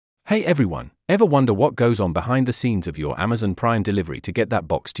Hey everyone, ever wonder what goes on behind the scenes of your Amazon Prime delivery to get that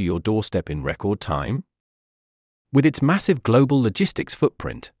box to your doorstep in record time? With its massive global logistics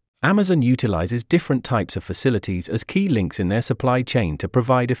footprint, Amazon utilizes different types of facilities as key links in their supply chain to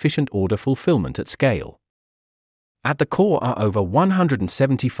provide efficient order fulfillment at scale. At the core are over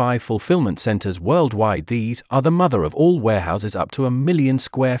 175 fulfillment centers worldwide. These are the mother of all warehouses up to 1 million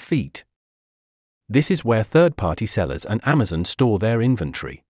square feet. This is where third-party sellers and Amazon store their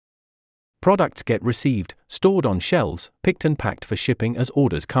inventory. Products get received, stored on shelves, picked and packed for shipping as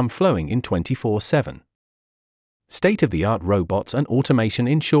orders come flowing in 24/7. State-of-the-art robots and automation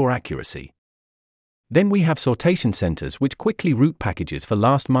ensure accuracy. Then we have sortation centers which quickly route packages for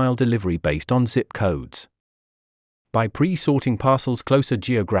last-mile delivery based on zip codes. By pre-sorting parcels closer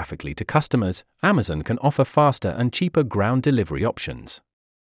geographically to customers, Amazon can offer faster and cheaper ground delivery options.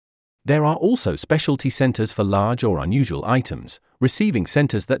 There are also specialty centers for large or unusual items, receiving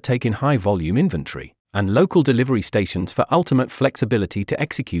centers that take in high-volume inventory, and local delivery stations for ultimate flexibility to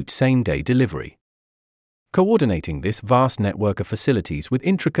execute same-day delivery. Coordinating this vast network of facilities with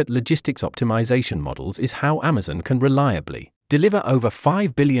intricate logistics optimization models is how Amazon can reliably deliver over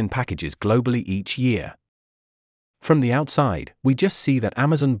 5 billion packages globally each year. From the outside, we just see that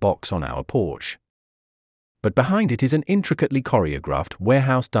Amazon box on our porch. But behind it is an intricately choreographed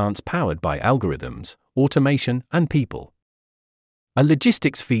warehouse dance powered by algorithms, automation, and people. A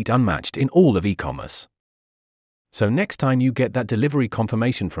logistics feat unmatched in all of e-commerce. So next time you get that delivery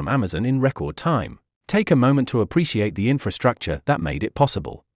confirmation from Amazon in record time, take a moment to appreciate the infrastructure that made it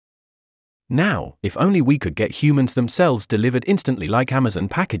possible. Now, if only we could get humans themselves delivered instantly like Amazon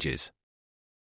packages.